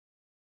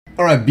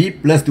Alright, beep,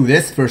 let's do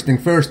this. First thing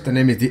first, the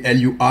name is the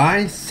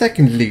LUI.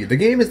 Secondly, the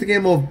game is the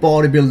game of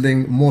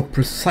bodybuilding, more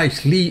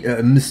precisely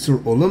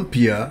Mr.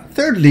 Olympia.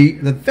 Thirdly,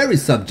 the very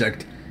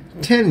subject,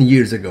 10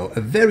 years ago,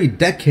 a very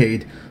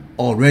decade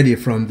already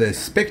from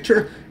this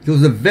picture. It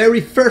was the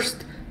very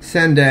first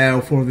send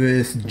out for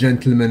this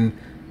gentleman,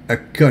 a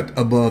cut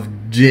above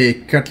Jay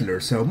Cutler.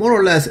 So more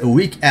or less a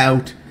week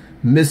out,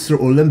 Mr.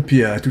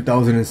 Olympia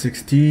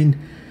 2016.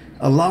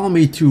 Allow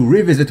me to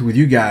revisit with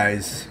you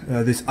guys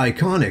this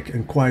iconic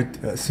and quite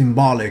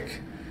symbolic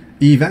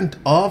event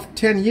of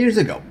 10 years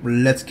ago.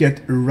 Let's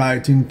get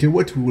right into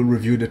it. We will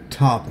review the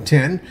top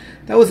 10.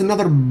 That was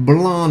another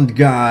blonde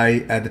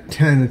guy at the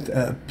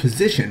 10th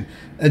position,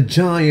 a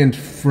giant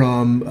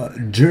from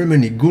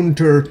Germany,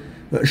 Gunther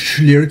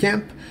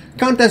Schlierkamp.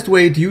 Contest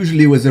weight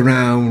usually was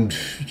around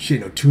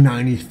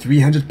 290,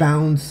 300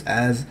 pounds,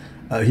 as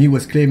he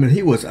was claiming.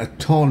 He was a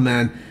tall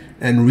man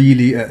and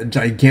really a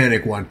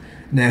gigantic one.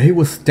 Now he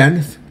was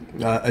 10th,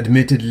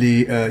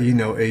 admittedly,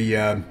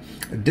 a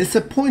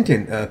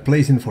disappointing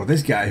placing for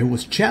this guy who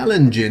was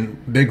challenging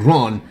Big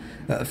Ron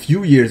a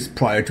few years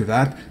prior to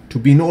that. To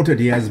be noted,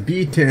 he has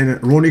beaten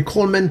Ronnie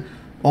Coleman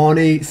on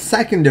a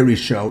secondary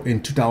show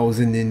in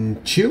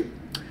 2002,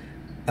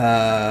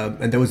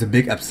 and there was a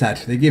big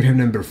upset. They gave him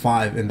number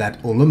 5 in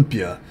that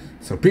Olympia.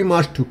 So pretty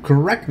much to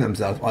correct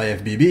themselves,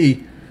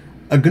 IFBB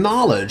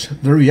acknowledge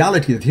the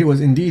reality that he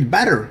was indeed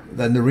better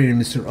than the reigning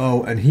Mr.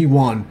 O, and he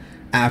won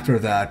after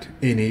that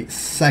in a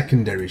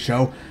secondary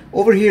show.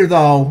 Over here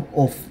though,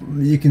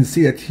 you can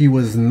see that he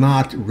was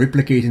not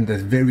replicating that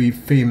very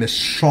famous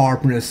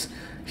sharpness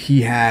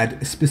he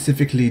had,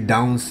 specifically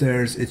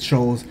downstairs. It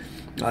shows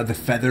the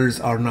feathers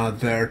are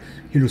not there.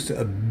 He looks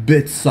a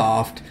bit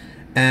soft.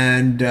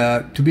 And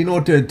to be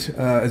noted,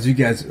 as you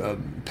guys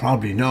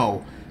probably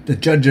know, the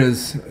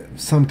judges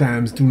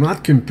sometimes do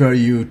not compare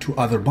you to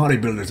other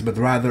bodybuilders, but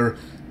rather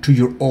to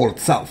your old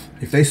self.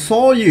 If they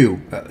saw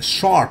you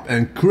sharp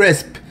and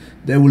crisp,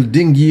 they will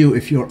ding you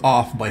if you're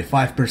off by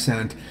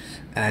 5%,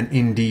 and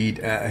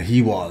indeed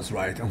he was,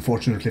 right?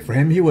 Unfortunately for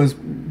him, he was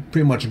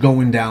pretty much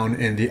going down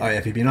in the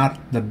IFBB. Not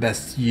the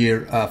best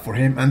year for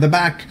him, and the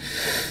back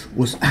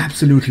was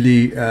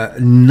absolutely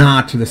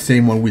not the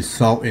same one we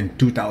saw in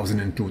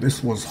 2002.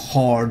 This was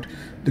hard.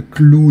 The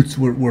glutes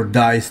were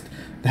diced.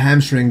 The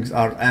hamstrings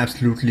are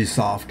absolutely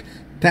soft.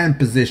 10th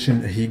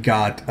position he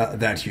got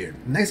that year.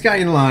 Next guy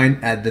in line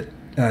at the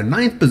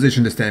 9th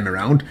position this time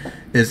around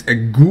is a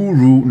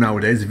guru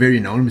nowadays, very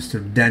known,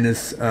 Mr.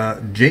 Dennis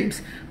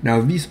James.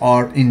 Now these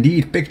are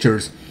indeed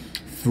pictures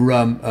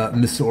from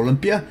Mr.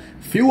 Olympia.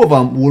 Few of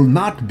them will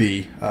not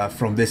be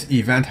from this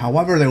event,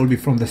 however they will be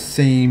from the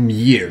same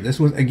year. This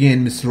was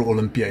again Mr.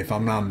 Olympia, if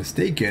I'm not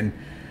mistaken,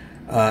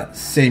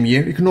 same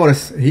year. You can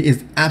notice he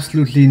is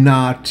absolutely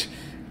not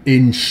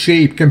in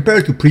shape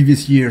compared to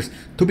previous years.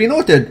 To be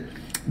noted,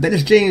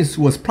 Dennis James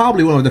was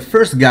probably one of the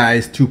first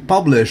guys to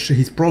publish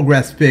his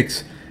progress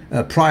pics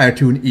prior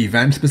to an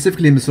event,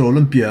 specifically Mr.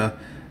 Olympia,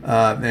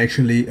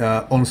 actually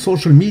on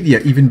social media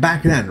even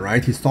back then,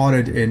 right? He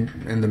started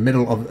in the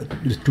middle of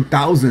the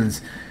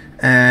 2000s,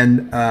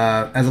 and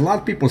as a lot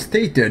of people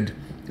stated,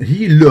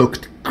 he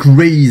looked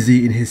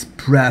crazy in his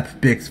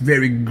prep pics,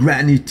 very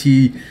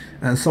granity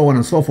and so on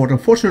and so forth.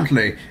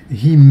 Unfortunately,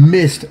 he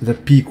missed the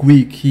peak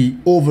week. He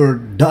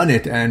overdone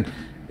it and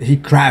he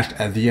crashed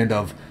at the end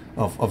of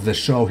the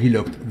show. He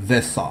looked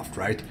this soft,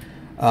 right?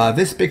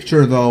 This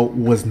picture though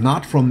was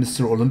not from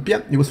Mr.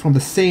 Olympia. It was from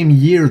the same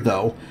year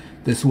though.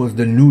 This was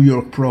the New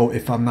York Pro,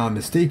 if I'm not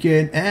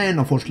mistaken, and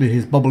unfortunately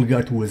his bubble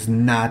gut was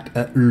not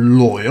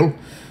loyal.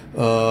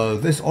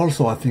 This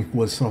also I think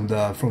was from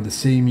the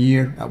same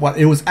year. Well,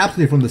 it was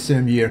absolutely from the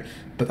same year,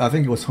 but I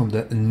think it was from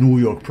the New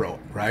York Pro,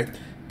 right?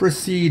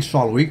 Proceed,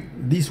 shall we?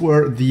 These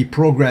were the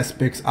progress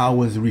pics I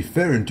was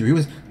referring to. He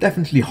was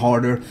definitely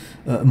harder,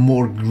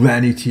 more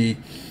granity.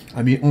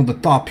 I mean, on the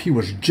top, he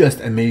was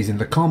just amazing.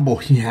 The combo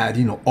he had,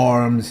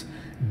 arms,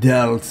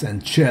 delts,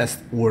 and chest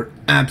were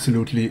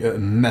absolutely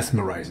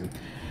mesmerizing.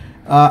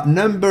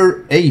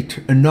 Number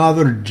 8,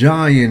 another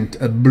giant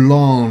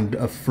blonde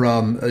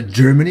from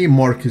Germany,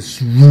 Marcus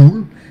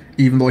Rule.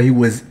 Even though he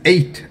was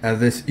 8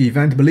 at this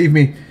event, believe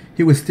me,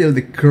 he was still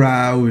the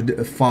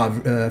crowd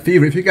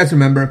favorite. If you guys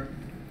remember,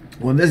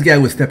 when this guy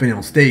was stepping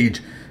on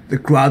stage, the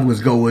crowd was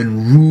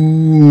going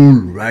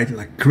Rule, right?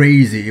 Like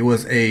crazy. It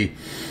was a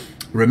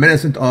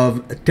reminiscent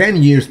of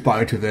 10 years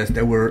prior to this.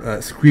 They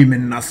were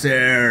screaming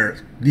Nasser.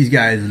 These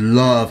guys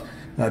love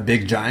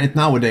Big Giant.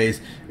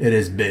 Nowadays it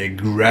is Big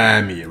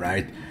Grammy,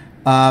 right?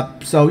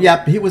 So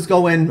yeah, he was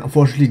going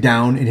unfortunately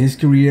down in his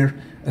career,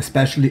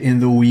 especially in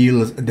the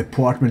wheels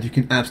department. You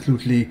can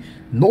absolutely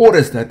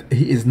notice that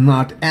he is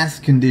not as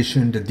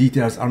conditioned. The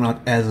details are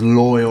not as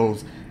loyal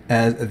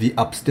as the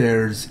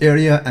upstairs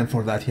area, and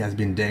for that he has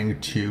been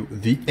dinged to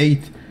the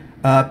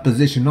 8th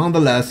position.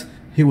 Nonetheless,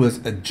 he was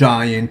a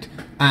giant,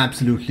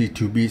 absolutely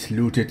to be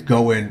saluted,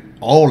 going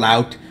all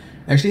out.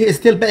 Actually, he is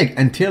still big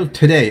until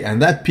today,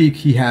 and that peak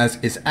he has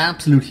is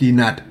absolutely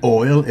not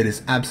oil, it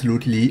is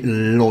absolutely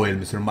loyal.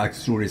 Mr. Mike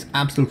Stewart is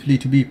absolutely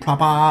to be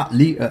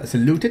properly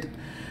saluted.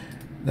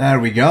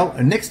 There we go.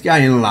 Next guy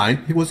in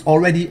line, he was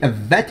already a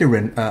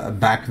veteran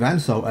back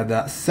then, so at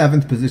the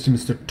 7th position,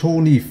 Mr.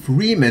 Tony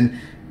Freeman,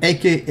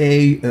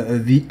 aka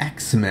the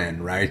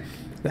X-Man, right?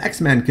 The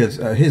X-Man, because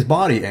his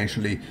body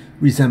actually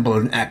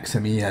resembles an X. I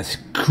mean, he has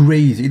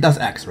crazy, it does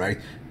X, right?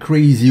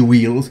 Crazy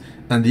wheels,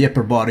 and the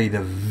upper body,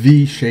 the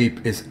V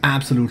shape, is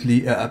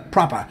absolutely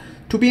proper.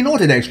 To be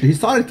noted, actually, he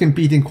started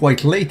competing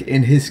quite late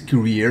in his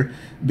career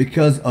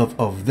because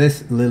of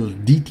this little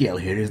detail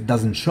here. It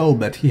doesn't show,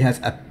 but he has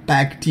a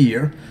back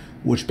tear,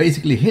 which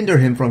basically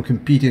hindered him from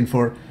competing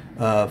for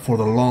the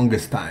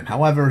longest time.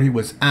 However, he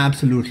was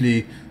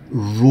absolutely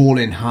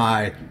rolling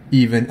high,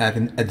 even at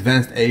an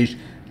advanced age.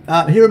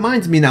 He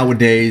reminds me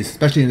nowadays,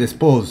 especially in this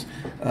pose,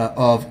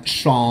 of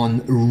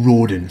Sean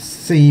Roden.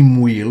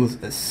 Same wheels,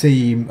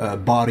 same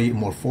body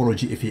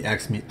morphology, if you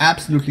ask me.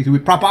 Absolutely to be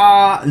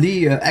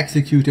properly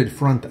executed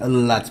front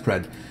lat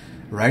spread,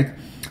 right?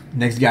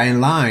 Next guy in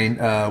line,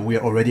 we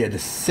are already at the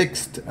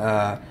 6th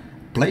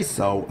place.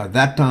 So at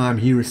that time,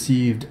 he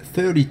received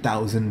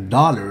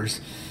 $30,000.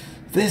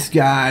 This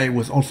guy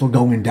was also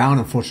going down,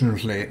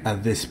 unfortunately,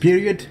 at this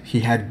period.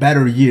 He had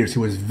better years. He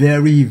was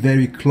very,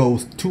 very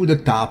close to the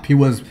top. He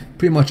was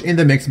pretty much in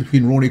the mix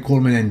between Ronnie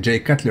Coleman and Jay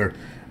Cutler.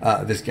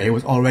 This guy, he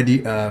was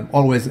already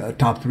always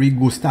top 3.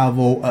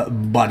 Gustavo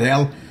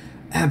Badell,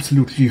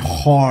 absolutely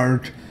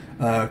hard,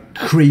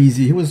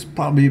 crazy. He was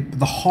probably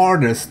the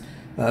hardest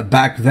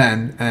back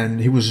then,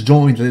 and he was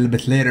joined a little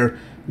bit later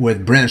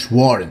with Branch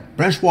Warren.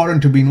 Branch Warren,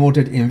 to be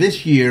noted, in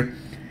this year,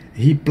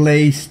 he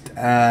placed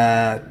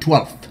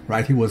 12th,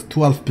 right? He was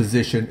 12th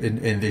position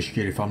in this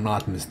year, if I'm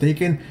not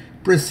mistaken.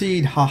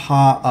 Proceed,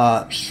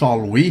 haha,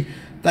 shall we?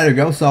 There you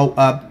go. So,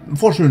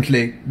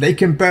 unfortunately, they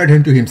compared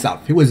him to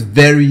himself. He was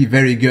very,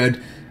 very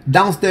good.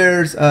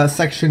 Downstairs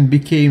section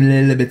became a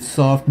little bit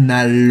soft,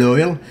 not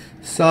loyal.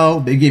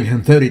 So, they gave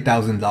him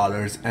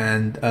 $30,000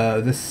 and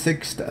the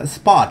 6th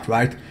spot,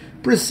 right?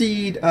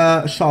 Proceed,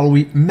 shall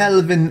we?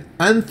 Melvin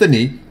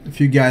Anthony, if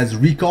you guys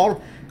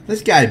recall.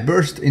 This guy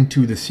burst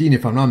into the scene,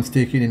 if I'm not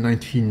mistaken, in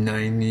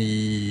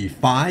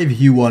 1995.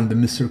 He won the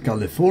Mr.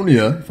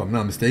 California, if I'm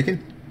not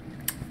mistaken.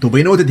 To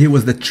be noted, he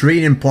was the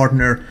training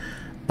partner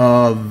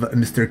of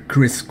Mr.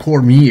 Chris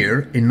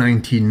Cormier in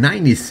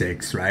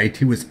 1996, right?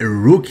 He was a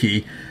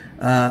rookie.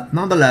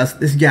 Nonetheless,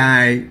 this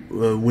guy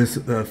was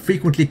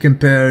frequently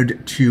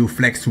compared to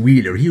Flex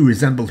Wheeler. He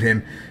resembled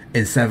him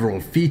in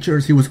several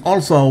features. He was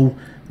also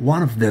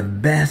one of the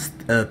best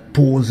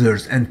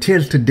posers.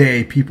 Until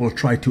today, people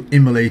try to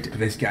emulate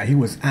this guy. He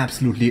was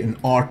absolutely an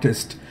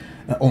artist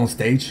on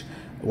stage.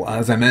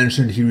 As I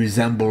mentioned, he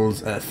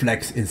resembles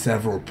Flex in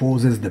several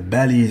poses. The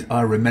bellies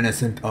are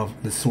reminiscent of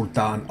the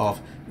Sultan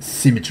of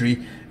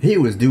Symmetry. He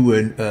was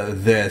doing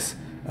this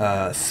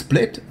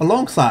split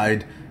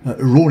alongside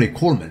Ronnie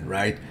Coleman,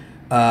 right?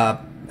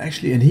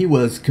 Actually, and he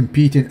was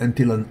competing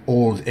until an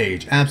old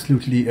age.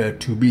 Absolutely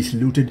to be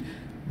saluted.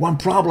 One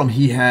problem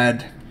he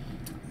had,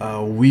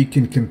 we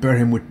can compare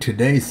him with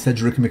today's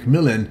Cedric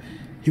McMillan.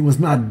 He was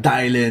not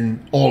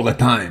dialing all the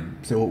time.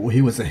 So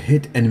he was a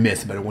hit and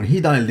miss. But when he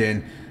dialed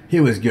in, he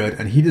was good.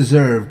 And he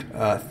deserved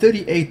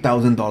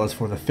 $38,000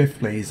 for the 5th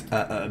place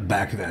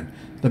back then.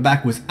 The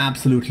back was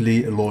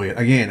absolutely loyal.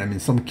 Again, I mean,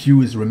 some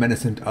cues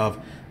reminiscent of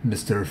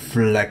Mr.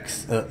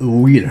 Flex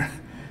Wheeler.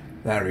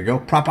 There we go.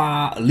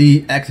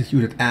 Properly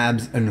executed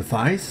abs and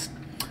thighs.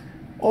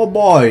 Oh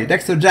boy,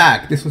 Dexter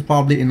Jack. This was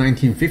probably in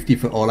 1950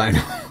 for all I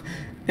know.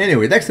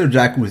 Anyway, Dexter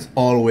Jack was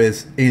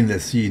always in the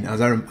scene.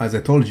 As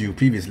I told you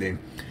previously,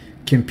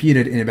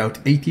 competed in about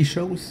 80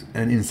 shows,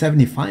 and in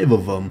 75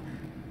 of them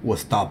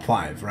was top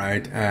 5,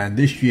 right? And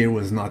this year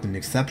was not an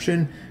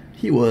exception.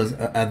 He was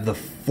at the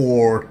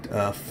fourth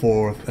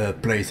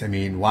place. I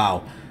mean,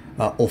 wow.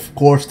 Of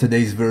course,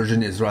 today's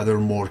version is rather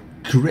more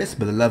crisp,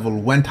 but the level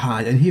went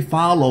high, and he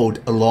followed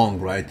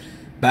along, right?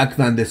 Back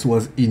then, this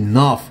was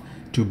enough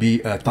to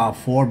be a top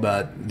 4,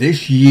 but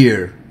this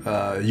year,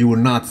 you will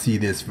not see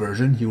this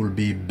version. He will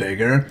be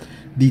bigger.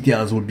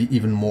 Details will be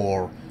even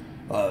more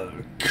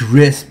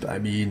crisp. I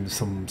mean,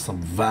 some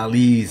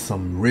valleys,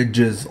 some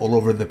ridges all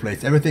over the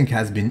place. Everything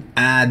has been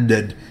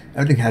added.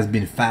 Everything has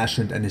been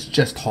fashioned, and it's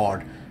just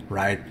hard,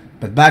 right?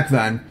 But back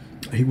then,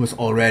 he was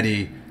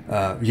already,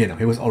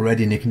 he was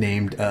already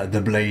nicknamed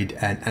the Blade,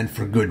 and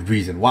for good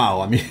reason.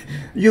 Wow, I mean,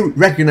 you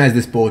recognize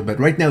this pose, but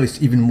right now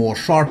it's even more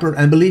sharper.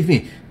 And believe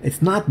me, it's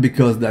not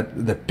because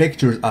that the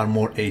pictures are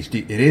more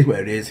HD. It is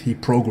where it is. He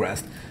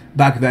progressed.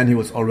 Back then, he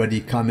was already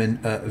coming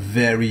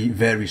very,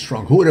 very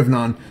strong. Who would have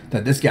known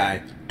that this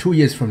guy, 2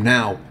 years from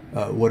now,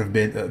 would have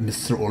been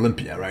Mr.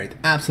 Olympia, right?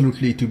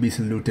 Absolutely to be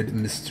saluted,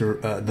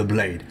 Mr. the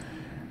Blade.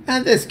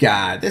 And this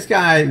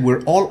guy,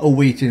 we're all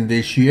awaiting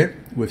this year.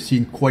 We've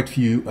seen quite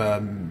few,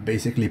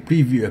 basically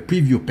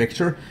preview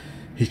picture.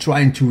 He's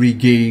trying to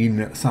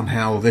regain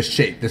somehow this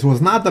shape. This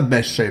was not the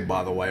best shape,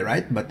 by the way,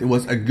 right? But it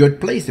was a good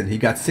place, and he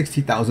got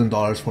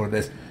 $60,000 for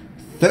this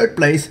 3rd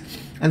place.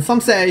 And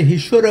some say he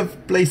should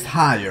have placed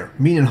higher,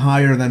 meaning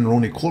higher than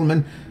Ronnie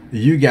Coleman.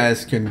 You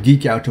guys can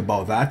geek out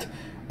about that.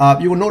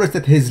 You will notice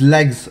that his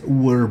legs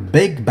were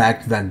big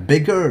back then,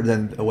 bigger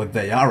than what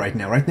they are right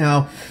now. Right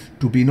now,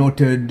 to be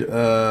noted,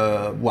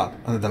 well,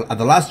 at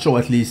the last show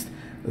at least,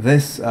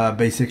 this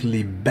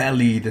basically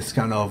belly, this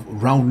kind of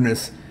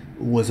roundness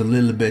was a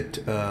little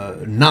bit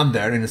not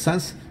there in a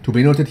sense. To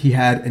be noted, he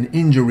had an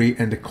injury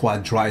in the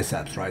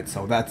quadriceps, right?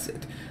 So that's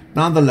it.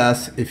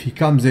 Nonetheless, if he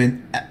comes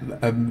in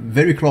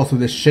very close to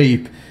this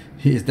shape,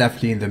 he is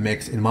definitely in the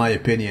mix, in my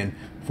opinion,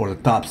 for the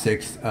top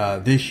 6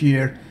 this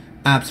year.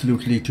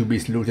 Absolutely to be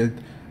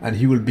saluted. And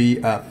he will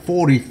be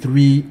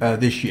 43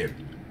 this year.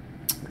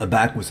 The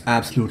back was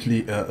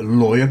absolutely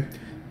loyal.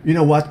 You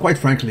know what? Quite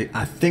frankly,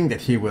 I think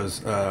that he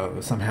was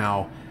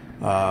somehow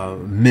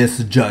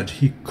misjudged.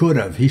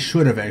 He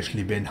should have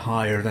actually been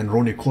higher than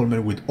Ronnie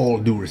Coleman, with all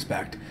due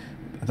respect.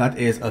 That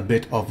is a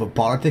bit of a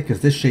politic,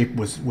 because this shape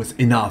was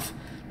enough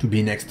to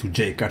be next to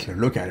Jay Cutler.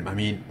 Look at him. I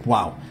mean,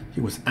 wow.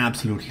 He was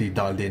absolutely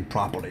dialed in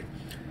properly.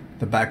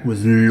 The back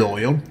was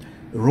loyal.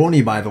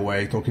 Ronnie, by the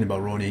way, talking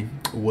about Ronnie,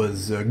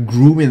 was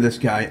grooming this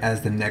guy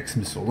as the next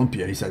Mr.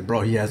 Olympia. He said,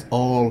 bro, he has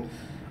all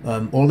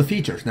the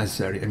features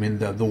necessary. I mean,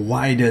 the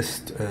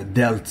widest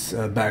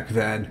delts back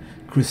then.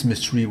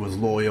 Christmas tree was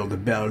loyal. The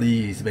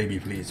bellies, baby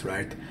please,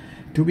 right?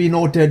 To be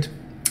noted,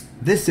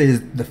 this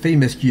is the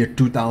famous year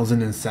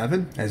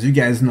 2007. As you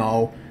guys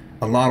know,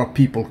 a lot of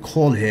people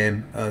call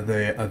him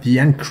the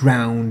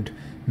uncrowned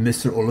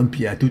Mr.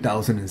 Olympia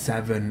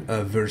 2007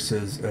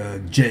 versus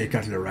Jay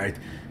Cutler, right?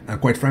 And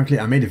quite frankly,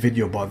 I made a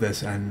video about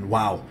this, and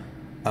wow,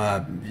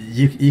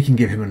 you can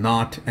give him a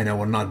nod and I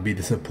will not be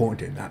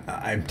disappointed.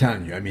 I'm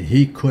telling you, I mean,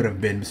 he could have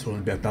been Mr.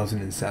 Olympia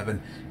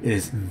 2007. It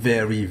is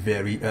very,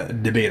 very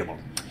debatable.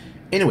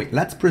 Anyway,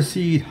 let's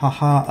proceed,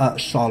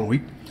 shall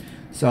we?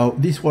 So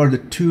these were the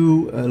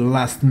 2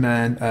 last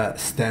man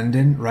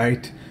standing,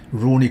 right?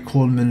 Ronnie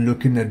Coleman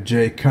looking at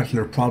Jay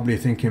Cutler, probably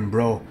thinking,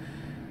 bro,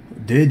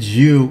 did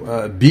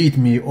you beat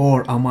me,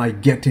 or am I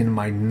getting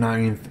my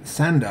 9th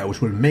Sandow,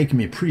 which will make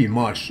me pretty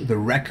much the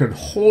record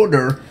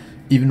holder,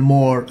 even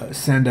more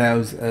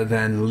Sandows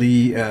than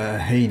Lee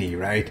Haney,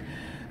 right?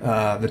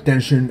 The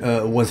tension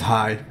was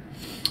high.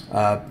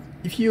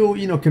 If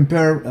you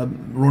compare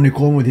Ronnie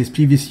Coleman with his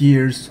previous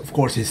years, of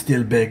course he's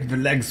still big. The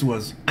legs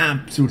was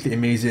absolutely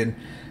amazing.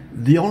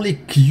 The only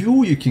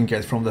cue you can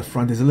get from the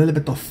front is a little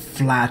bit of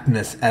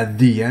flatness at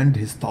the end.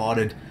 He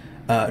started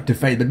to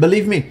fade, but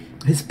believe me,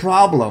 his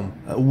problem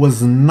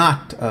was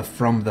not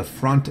from the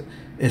front.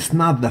 It's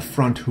not the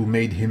front who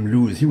made him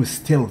lose. He was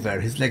still there.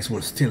 His legs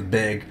were still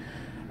big.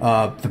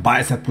 The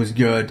bicep was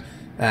good,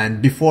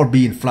 and before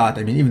being flat,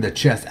 I mean, even the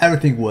chest,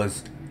 everything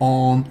was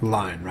on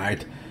line,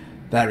 right?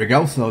 There we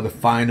go. So the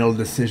final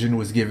decision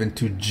was given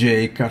to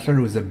Jay Cutler.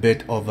 It was a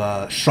bit of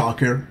a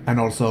shocker and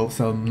also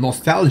some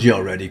nostalgia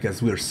already,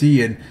 because we're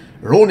seeing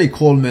Ronnie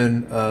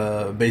Coleman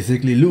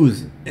basically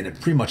lose in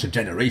pretty much a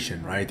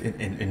generation, right?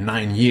 In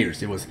 9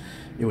 years. It was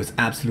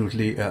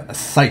absolutely a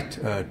sight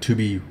to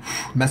be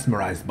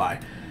mesmerized by.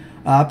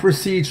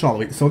 Proceed, shall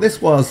we? So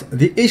this was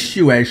the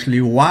issue,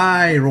 actually,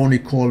 why Ronnie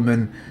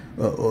Coleman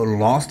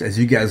lost. As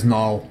you guys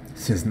know,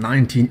 since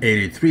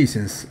 1983,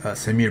 since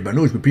Samir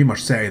Banouj, we pretty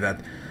much say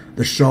that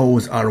the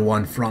shows are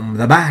won from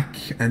the back,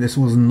 and this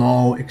was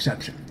no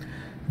exception.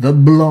 The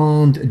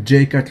blonde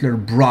Jay Cutler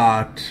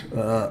brought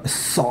a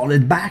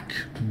solid back.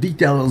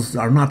 Details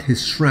are not his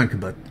strength,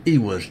 but it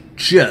was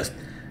just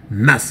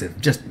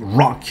massive, just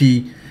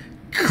rocky,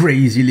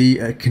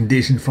 crazily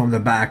conditioned from the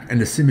back,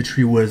 and the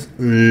symmetry was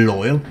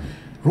loyal.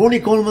 Ronnie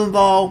Coleman,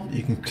 though,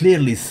 you can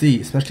clearly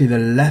see, especially the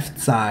left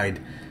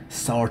side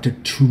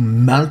started to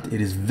melt.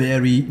 It is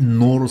very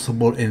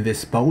noticeable in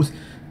this pose.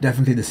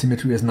 Definitely the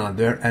symmetry is not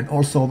there, and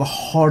also the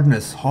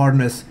hardness,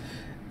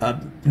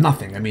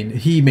 nothing. I mean,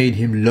 he made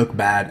him look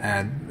bad,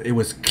 and it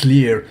was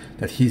clear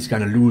that he's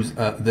gonna lose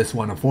this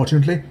one,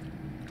 unfortunately.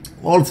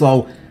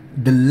 Also,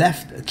 the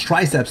left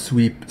tricep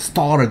sweep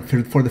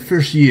started for the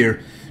first year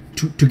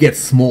to get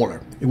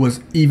smaller. It was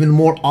even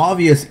more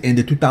obvious in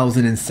the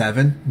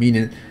 2007,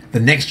 meaning the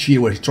next year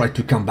where he tried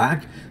to come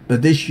back.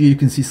 But this year you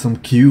can see some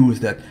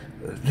cues that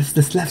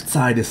this left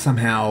side is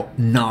somehow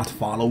not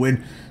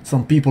following.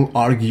 Some people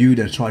argued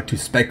and tried to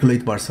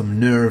speculate about some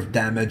nerve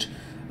damage.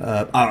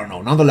 I don't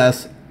know.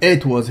 Nonetheless,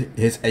 it was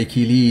his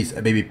Achilles,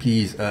 baby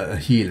please,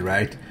 heel,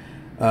 right?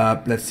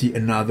 Let's see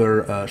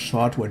another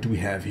shot. What do we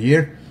have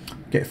here?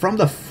 Okay, from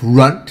the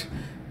front,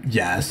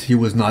 yes, he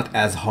was not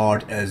as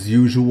hard as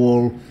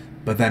usual,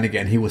 but then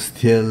again, he was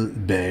still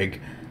big.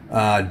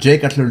 Jay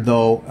Cutler,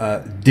 though,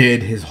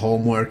 did his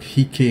homework.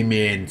 He came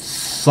in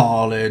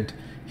solid.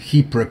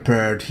 He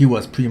prepared. He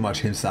was pretty much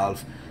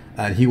himself,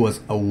 and he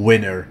was a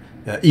winner,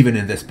 even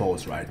in this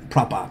pose, right?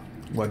 Proper.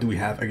 What do we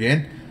have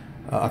again?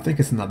 I think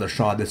it's another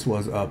shot. This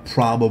was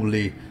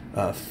probably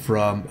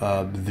from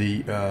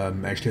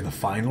actually the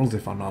finals,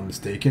 if I'm not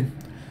mistaken.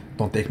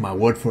 Don't take my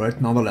word for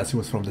it. Nonetheless, it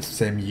was from the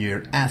same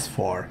year, as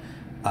far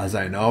as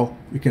I know.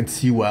 You can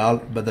see well,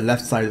 but the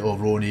left side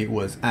of Ronnie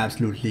was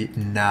absolutely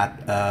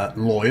not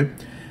loyal.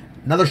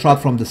 Another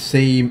shot from the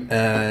same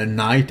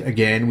night.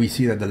 Again, we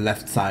see that the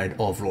left side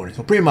of Ronnie.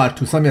 So pretty much,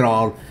 to sum it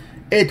all,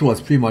 it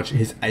was pretty much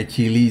his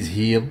Achilles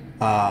heel.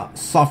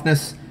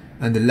 Softness,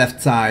 and the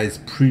left side is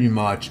pretty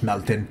much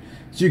melting.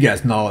 So you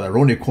guys know that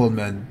Ronnie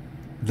Coleman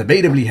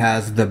debatably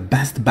has the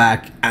best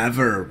back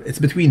ever. It's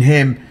between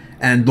him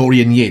and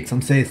Dorian Yates.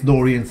 Some say it's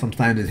Dorian,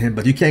 sometimes it's him,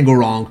 but you can't go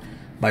wrong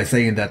by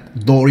saying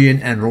that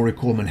Dorian and Ronnie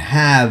Coleman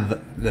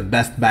have the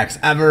best backs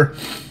ever.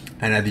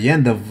 And at the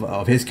end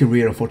of his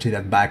career, unfortunately,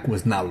 that back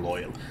was not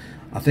loyal.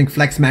 I think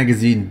Flex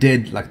Magazine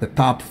did like the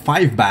top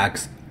 5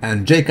 backs,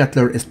 and Jay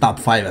Cutler is top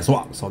 5 as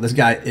well. So this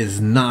guy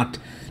is not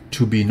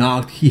to be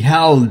knocked. He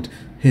held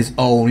his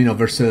own,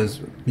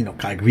 versus,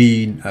 Kai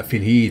Green,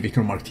 Phil Heath,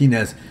 Victor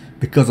Martinez,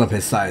 because of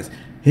his size.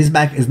 His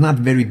back is not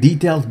very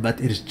detailed,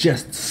 but it is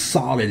just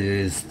solid. It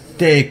is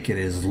thick. It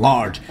is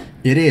large.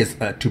 It is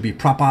to be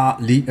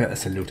properly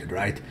saluted,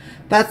 right?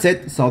 That's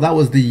it. So that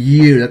was the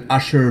year that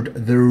ushered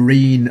the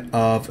reign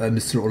of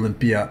Mr.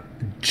 Olympia,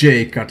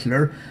 Jay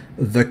Cutler.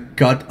 The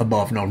cut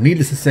above. Now,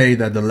 needless to say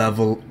that the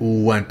level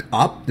went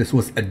up. This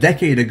was a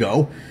decade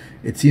ago.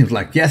 It seems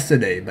like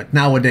yesterday, but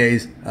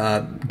nowadays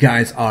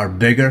guys are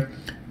bigger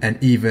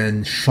and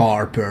even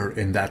sharper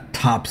in that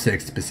top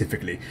 6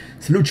 specifically.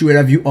 Salute you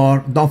wherever you are.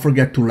 Don't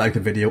forget to like the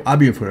video. I'll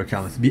be in for your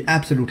comments. Be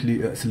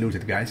absolutely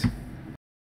saluted, guys.